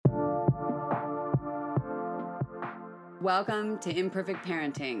Welcome to Imperfect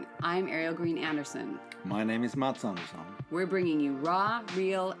Parenting. I'm Ariel Green Anderson. My name is Mats Anderson. We're bringing you raw,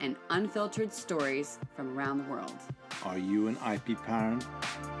 real, and unfiltered stories from around the world. Are you an IP parent?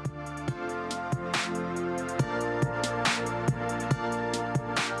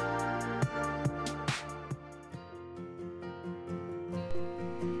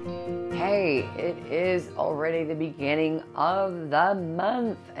 Hey, it is already the beginning of the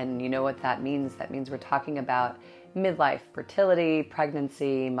month. And you know what that means? That means we're talking about midlife, fertility,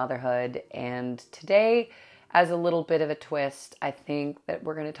 pregnancy, motherhood. And today, as a little bit of a twist, I think that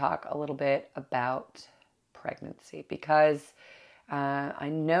we're going to talk a little bit about pregnancy because I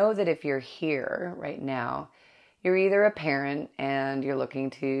know that if you're here right now, you're either a parent and you're looking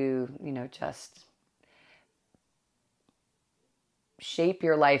to, just shape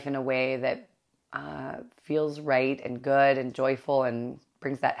your life in a way that feels right and good and joyful and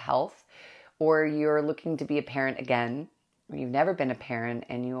brings that health, or you're looking to be a parent again, or you've never been a parent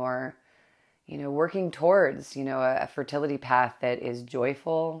and you're, working towards, a fertility path that is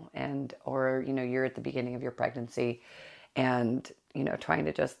joyful or you're at the beginning of your pregnancy and, trying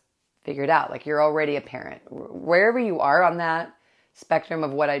to just figure it out. Like you're already a parent. Wherever you are on that spectrum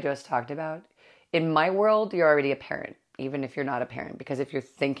of what I just talked about, in my world, you're already a parent, even if you're not a parent. Because if you're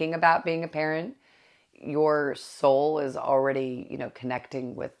thinking about being a parent, your soul is already,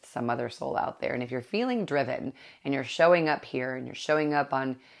 connecting with some other soul out there. And if you're feeling driven and you're showing up here and you're showing up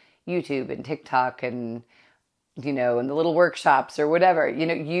on YouTube and TikTok and, in the little workshops or whatever,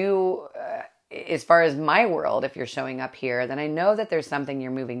 as far as my world, if you're showing up here, then I know that there's something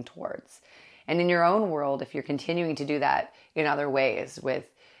you're moving towards. And in your own world, if you're continuing to do that in other ways with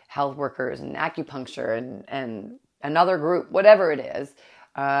health workers and acupuncture and another group, whatever it is,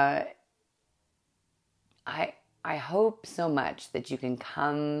 I hope so much that you can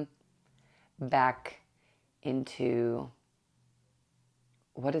come back into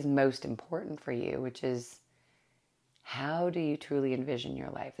what is most important for you, which is how do you truly envision your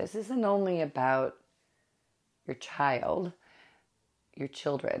life? This isn't only about your child, your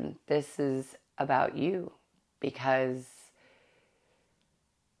children. This is about you, because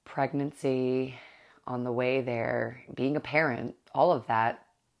pregnancy, on the way there, being a parent, all of that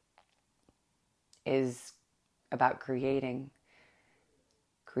is about creating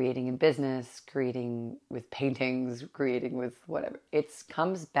in business, creating with paintings, creating with whatever. It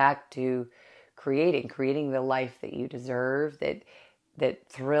comes back to creating the life that you deserve, that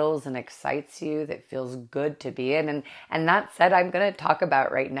thrills and excites you, that feels good to be in. And that said, I'm going to talk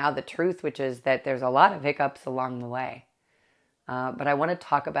about right now the truth, which is that there's a lot of hiccups along the way. But I want to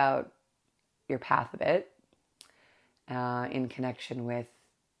talk about your path of it in connection with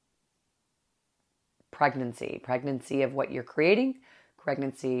pregnancy of what you're creating,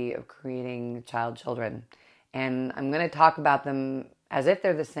 pregnancy of creating children. And I'm going to talk about them as if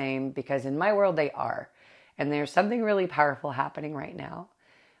they're the same, because in my world they are. And there's something really powerful happening right now.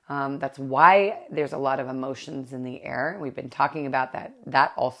 That's why there's a lot of emotions in the air. We've been talking about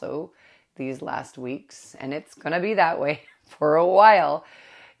that also these last weeks, and it's going to be that way for a while.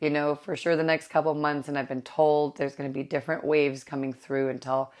 For sure the next couple of months, and I've been told there's going to be different waves coming through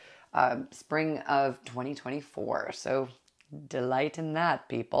until spring of 2024. So delight in that,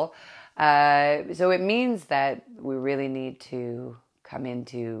 people. So it means that we really need to come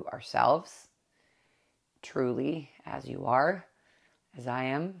into ourselves truly as you are, as I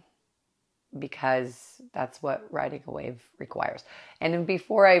am, because that's what riding a wave requires. And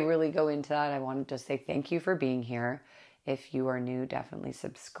before I really go into that, I want to just say thank you for being here. If you are new, definitely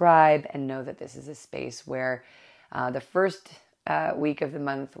subscribe and know that this is a space where the first week of the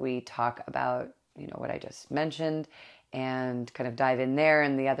month we talk about, what I just mentioned and kind of dive in there.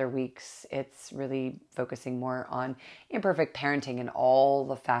 And the other weeks, it's really focusing more on imperfect parenting and all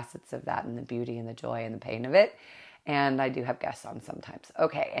the facets of that and the beauty and the joy and the pain of it. And I do have guests on sometimes.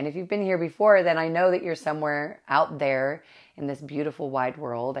 Okay, and if you've been here before, then I know that you're somewhere out there in this beautiful wide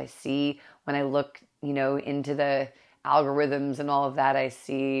world. I see when I look, into the algorithms and all of that, I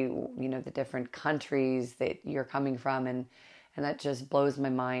see, the different countries that you're coming from, and that just blows my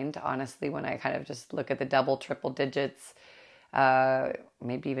mind, honestly, when I kind of just look at the double, triple digits,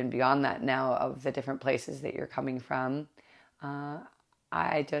 maybe even beyond that now, of the different places that you're coming from. I'm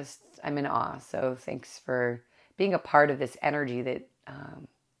in awe. So thanks for being a part of this energy that,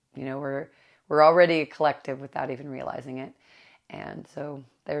 we're already a collective without even realizing it. And so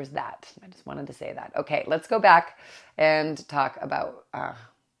there's that. I just wanted to say that. Okay, let's go back and talk about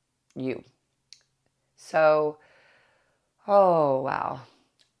you. So, oh, wow.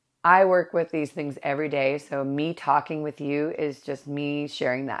 I work with these things every day. So me talking with you is just me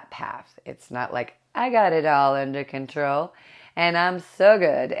sharing that path. It's not like I got it all under control and I'm so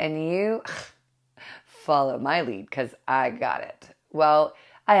good. And you follow my lead because I got it. Well,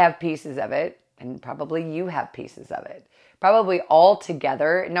 I have pieces of it and probably you have pieces of it. Probably all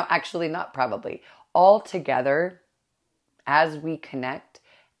together. No, actually not probably. All together as we connect,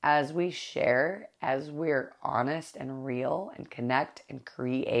 as we share, as we're honest and real and connect and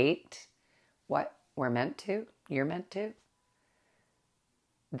create what we're meant to, you're meant to,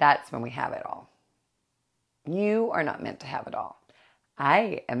 that's when we have it all. You are not meant to have it all.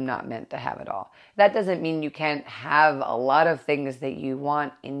 I am not meant to have it all. That doesn't mean you can't have a lot of things that you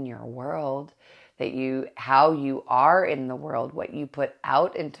want in your world, how you are in the world, what you put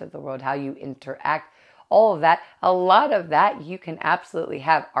out into the world, how you interact, all of that. A lot of that you can absolutely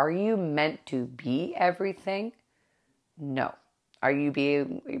have. Are you meant to be everything? No. Are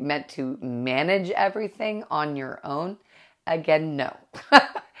you meant to manage everything on your own? Again, no.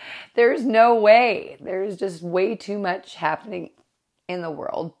 There's no way. There's just way too much happening in the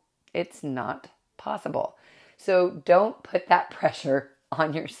world. It's not possible. So don't put that pressure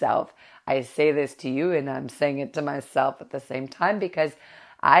on yourself. I say this to you and I'm saying it to myself at the same time because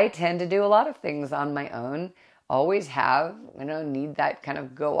I tend to do a lot of things on my own. Always have, need that kind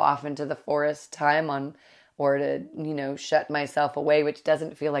of go off into the forest time or to, shut myself away, which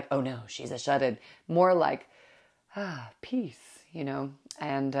doesn't feel like, oh no, she's a shut-in. More like, peace,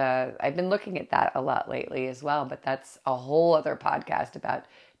 And I've been looking at that a lot lately as well, but that's a whole other podcast about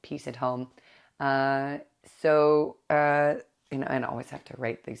peace at home. And I always have to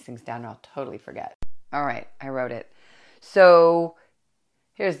write these things down or I'll totally forget. All right, I wrote it. So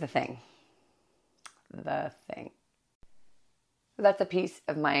here's the thing. That's a piece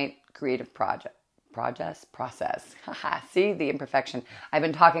of my creative process. See the imperfection. I've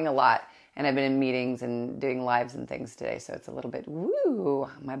been talking a lot and I've been in meetings and doing lives and things today. So it's a little bit,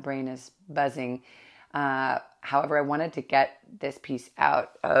 my brain is buzzing. However, I wanted to get this piece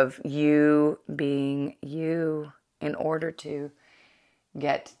out of you being you in order to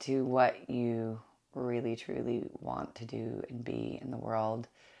get to what you really, truly want to do and be in the world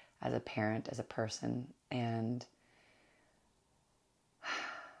as a parent, as a person. And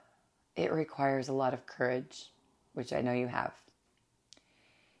it requires a lot of courage, which I know you have.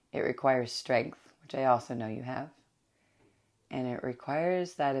 It requires strength, which I also know you have. And it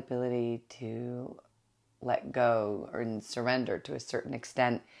requires that ability to let go or surrender to a certain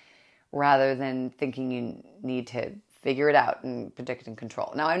extent rather than thinking you need to figure it out and predict and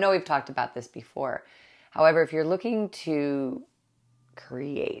control. Now, I know we've talked about this before. However, if you're looking to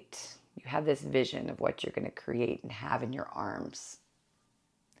create, you have this vision of what you're going to create and have in your arms.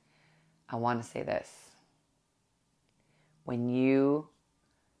 I want to say this. When you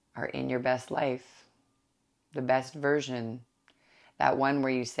are in your best life, the best version, that one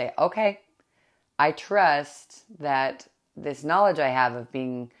where you say, okay, I trust that this knowledge I have of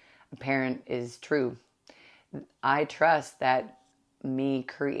being a parent is true. I trust that me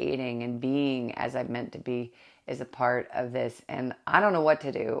creating and being as I'm meant to be is a part of this. And I don't know what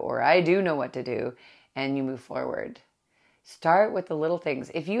to do, or I do know what to do, and you move forward. Start with the little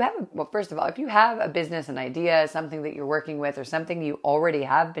things. First of all, if you have a business, an idea, something that you're working with, or something you already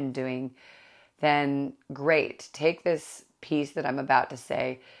have been doing, then great. Take this piece that I'm about to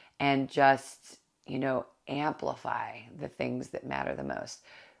say and just, amplify the things that matter the most.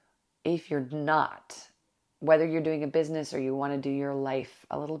 If you're not, whether you're doing a business or you want to do your life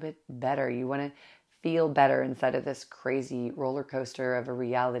a little bit better, you want to feel better inside of this crazy roller coaster of a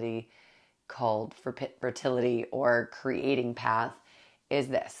reality called fertility or creating path, is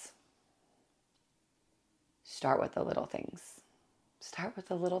this. Start with the little things. Start with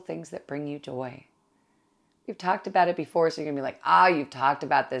the little things that bring you joy. We've talked about it before, so you're going to be like, you've talked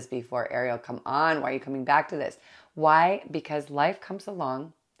about this before, Ariel, come on, why are you coming back to this? Why? Because life comes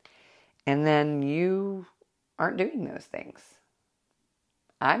along and then you aren't doing those things.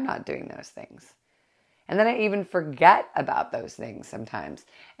 I'm not doing those things. And then I even forget about those things sometimes.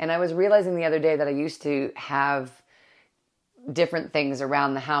 And I was realizing the other day that I used to have different things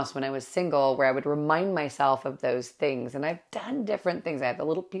around the house when I was single where I would remind myself of those things. And I've done different things. I have the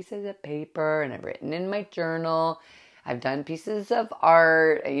little pieces of paper and I've written in my journal. I've done pieces of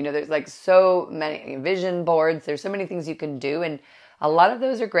art. There's like so many vision boards. There's so many things you can do. And a lot of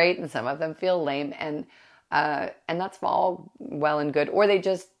those are great and some of them feel lame. And that's all well and good. Or they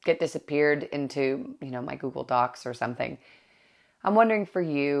just get disappeared into, my Google Docs or something. I'm wondering for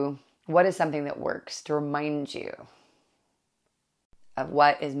you, what is something that works to remind you of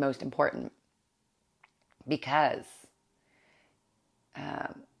what is most important? Because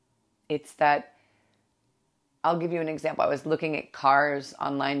it's that I'll give you an example. I was looking at cars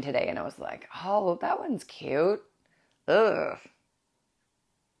online today and I was like, oh, that one's cute. Ugh.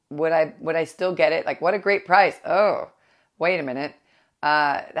 Would I still get it? Like, what a great price. Oh, wait a minute.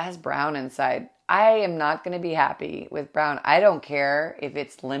 That has brown inside. I am not going to be happy with brown. I don't care if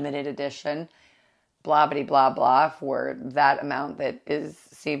it's limited edition, blah, blah, blah, blah, for that amount that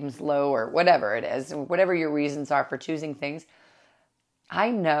seems low or whatever it is, whatever your reasons are for choosing things. I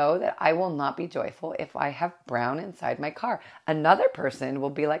know that I will not be joyful if I have brown inside my car. Another person will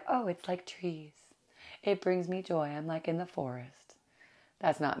be like, oh, it's like trees. It brings me joy. I'm like in the forest.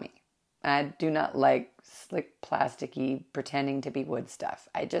 That's not me. I do not like slick, plasticky, pretending to be wood stuff.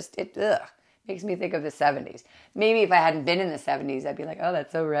 It makes me think of the 70s. Maybe if I hadn't been in the 70s, I'd be like, oh,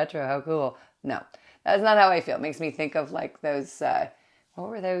 that's so retro. How cool. No, that's not how I feel. It makes me think of like those, what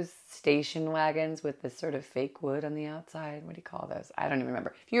were those station wagons with this sort of fake wood on the outside? What do you call those? I don't even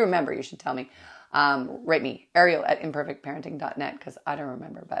remember. If you remember, you should tell me. Write me, Ariel@imperfectparenting.net, because I don't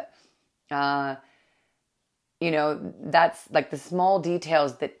remember. But, that's like the small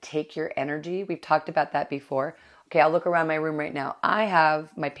details that take your energy. We've talked about that before. Okay, I'll look around my room right now. I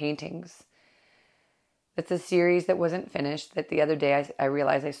have my paintings. It's a series that wasn't finished that the other day I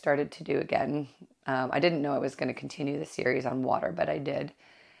realized I started to do again. I didn't know I was going to continue the series on water, but I did.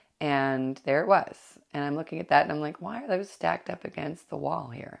 And there it was. And I'm looking at that and I'm like, why are those stacked up against the wall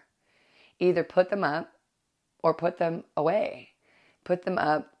here? Either put them up or put them away. Put them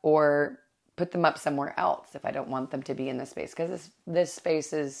up or put them up somewhere else if I don't want them to be in this space. Because this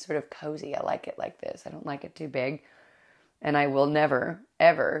space is sort of cozy. I like it like this. I don't like it too big. And I will never,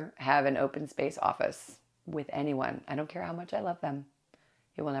 ever have an open space office with anyone. I don't care how much I love them.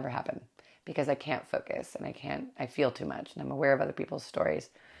 It will never happen because I can't focus and I feel too much and I'm aware of other people's stories.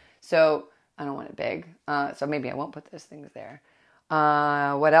 So I don't want it big. So maybe I won't put those things there.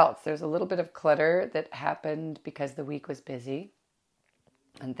 What else? There's a little bit of clutter that happened because the week was busy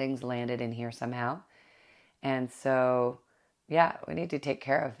and things landed in here somehow. And so, yeah, we need to take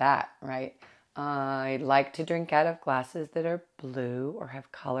care of that, right? I like to drink out of glasses that are blue or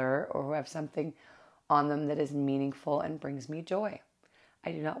have color or have something on them that is meaningful and brings me joy.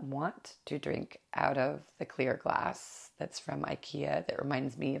 I do not want to drink out of the clear glass that's from IKEA that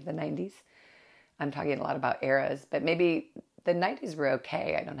reminds me of the 90s. I'm talking a lot about eras, but maybe the 90s were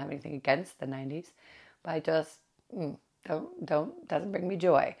okay. I don't have anything against the 90s, but I just doesn't bring me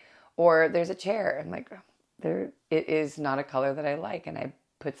joy. Or there's a chair and like it is not a color that I like, and I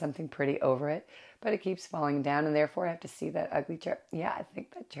put something pretty over it, but it keeps falling down, and therefore I have to see that ugly chair. Yeah, I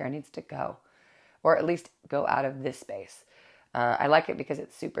think that chair needs to go, or at least go out of this space. I like it because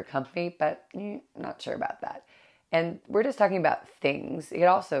it's super comfy, but not sure about that. And we're just talking about things. It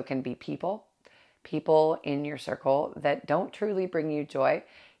also can be people in your circle that don't truly bring you joy.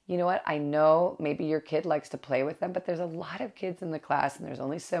 You know what? I know maybe your kid likes to play with them, but there's a lot of kids in the class and there's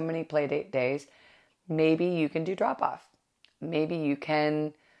only so many play date days. Maybe you can do drop off. Maybe you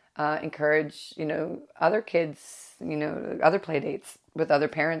can encourage, other kids, other play dates with other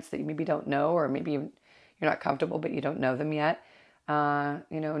parents that you maybe don't know, or maybe you're not comfortable, but you don't know them yet.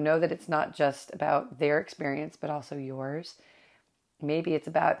 Know that it's not just about their experience, but also yours. Maybe it's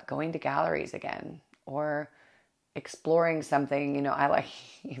about going to galleries again or exploring something. I like,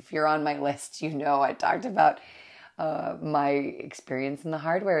 if you're on my list, I talked about my experience in the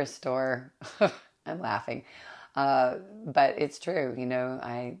hardware store. I'm laughing. But it's true.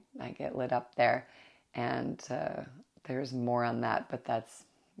 I get lit up there, and there's more on that, but that's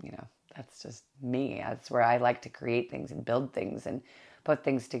just me. That's where I like to create things and build things and put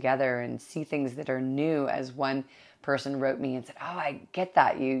things together and see things that are new. As one person wrote me and said, oh, I get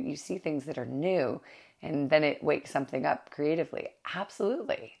that. You see things that are new, and then it wakes something up creatively.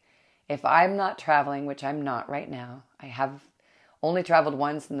 Absolutely. If I'm not traveling, which I'm not right now, I have only traveled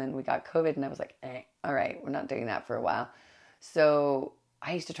once, and then we got COVID, and I was like, all right, we're not doing that for a while. So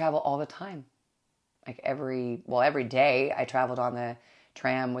I used to travel all the time. Like every day I traveled on the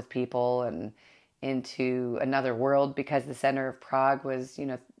tram with people and into another world, because the center of Prague was,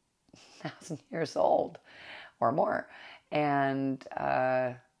 1,000 years old or more. And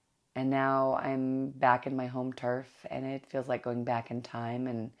now I'm back in my home turf, and it feels like going back in time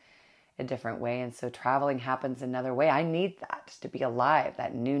and a different way. And so traveling happens another way. I need that to be alive,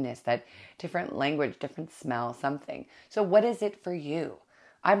 that newness, that different language, different smell, something. So what is it for you?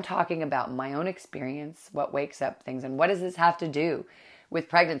 I'm talking about my own experience, what wakes up things, and what does this have to do with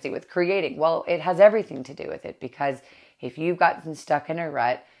pregnancy, with creating? Well, it has everything to do with it, because if you've gotten stuck in a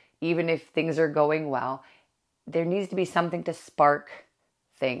rut, even if things are going well, there needs to be something to spark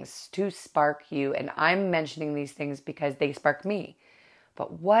things, to spark you. And I'm mentioning these things because they spark me.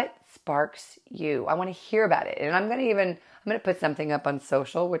 but what sparks you? I want to hear about it. And I'm going to put something up on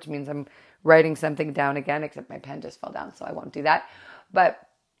social, which means I'm writing something down again, except my pen just fell down, so I won't do that. But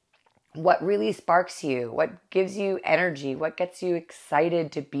what really sparks you? What gives you energy? What gets you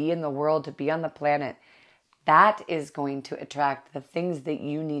excited to be in the world, to be on the planet? That is going to attract the things that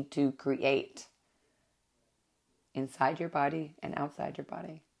you need to create inside your body and outside your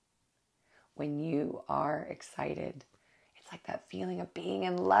body. When you are excited, it's like that feeling of being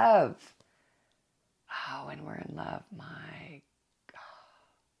in love. Oh, when we're in love, my God,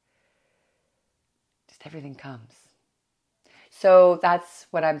 just everything comes. So that's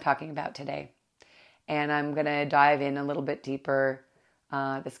what I'm talking about today. And I'm going to dive in a little bit deeper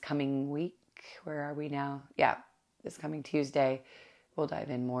this coming week. Where are we now? Yeah, this coming Tuesday, we'll dive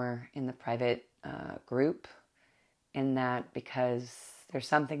in more in the private group in that, because there's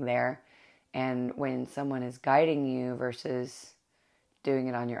something there. And when someone is guiding you versus doing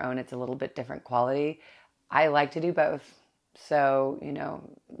it on your own, it's a little bit different quality. I like to do both. So,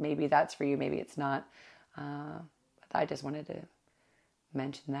 maybe that's for you, maybe it's not. I just wanted to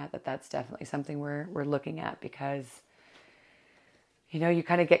mention that's definitely something we're looking at, because you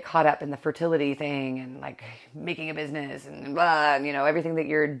kind of get caught up in the fertility thing and like making a business and blah, and, everything that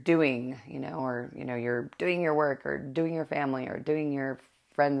you're doing, or you're doing your work or doing your family or doing your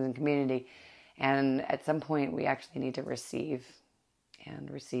friends and community. And at some point we actually need to receive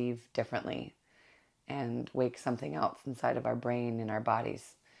differently and wake something else inside of our brain and our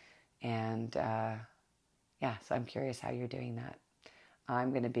bodies. And, so I'm curious how you're doing that.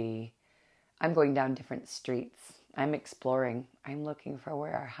 I'm going down different streets. I'm exploring. I'm looking for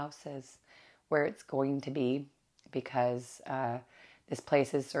where our house is, where it's going to be, because this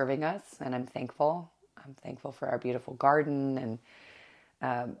place is serving us, and I'm thankful. I'm thankful for our beautiful garden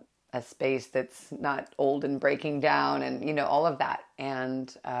and a space that's not old and breaking down, and all of that.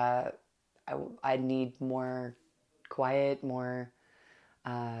 And I need more quiet, more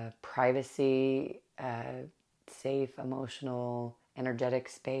privacy, safe, emotional, energetic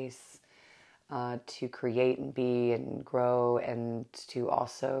space to create and be and grow, and to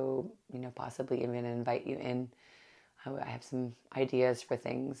also, possibly even invite you in. I have some ideas for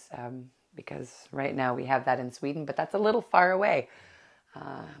things because right now we have that in Sweden, but that's a little far away.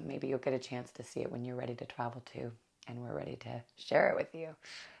 Maybe you'll get a chance to see it when you're ready to travel to, and we're ready to share it with you.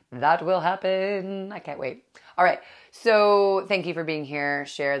 That will happen. I can't wait. All right. So thank you for being here.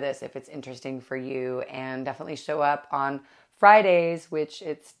 Share this if it's interesting for you, and definitely show up on Fridays, which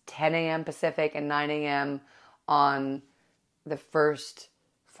it's 10 a.m. Pacific and 9 a.m. on the first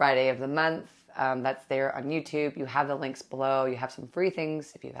Friday of the month. That's there on YouTube. You have the links below. You have some free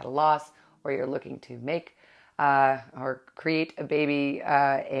things if you've had a loss or you're looking to make or create a baby.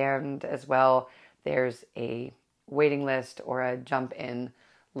 And as well, there's a waiting list or a jump in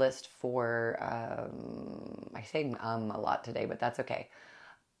list for, I say a lot today, but that's okay,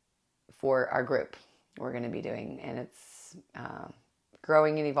 for our group we're going to be doing. And it's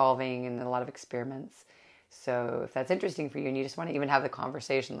growing and evolving and a lot of experiments. So if that's interesting for you and you just want to even have the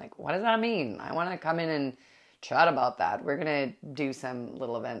conversation, like, what does that mean? I want to come in and chat about that. We're going to do some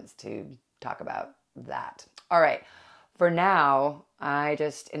little events to talk about that. All right. For now, I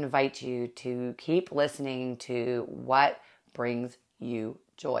just invite you to keep listening to what brings you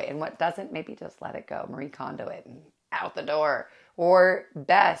joy, and what doesn't, maybe just let it go. Marie Kondo it and out the door. Or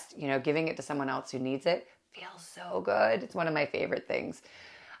best, giving it to someone else who needs it feels so good. It's one of my favorite things.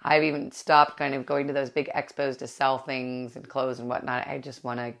 I've even stopped kind of going to those big expos to sell things and clothes and whatnot. I just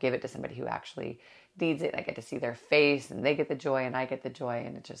want to give it to somebody who actually needs it. I get to see their face, and they get the joy and I get the joy,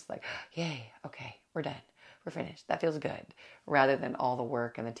 and it's just like, yay, okay, we're done. We're finished. That feels good. Rather than all the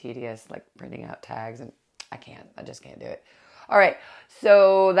work and the tedious, like printing out tags, and I just can't do it. All right.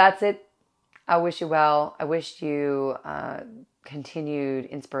 So that's it. I wish you well. I wish you continued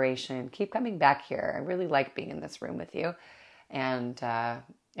inspiration. Keep coming back here. I really like being in this room with you. And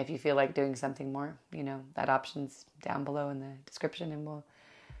if you feel like doing something more, that option's down below in the description, and we'll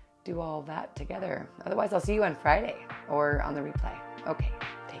do all that together. Otherwise, I'll see you on Friday or on the replay. Okay.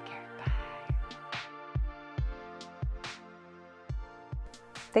 Take care. Bye.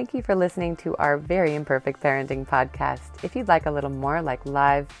 Thank you for listening to our Very Imperfect Parenting podcast. If you'd like a little more like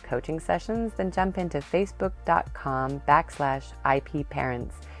live coaching sessions, then jump into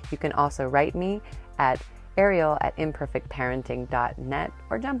facebook.com/IPParents. You can also write me at Ariel@imperfectparenting.net,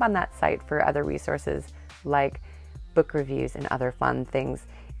 or jump on that site for other resources like book reviews and other fun things.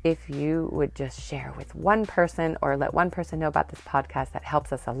 If you would just share with one person or let one person know about this podcast, that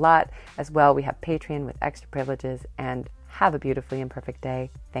helps us a lot. As well, we have Patreon with extra privileges, and have a beautifully imperfect day.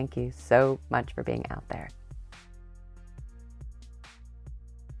 Thank you so much for being out there.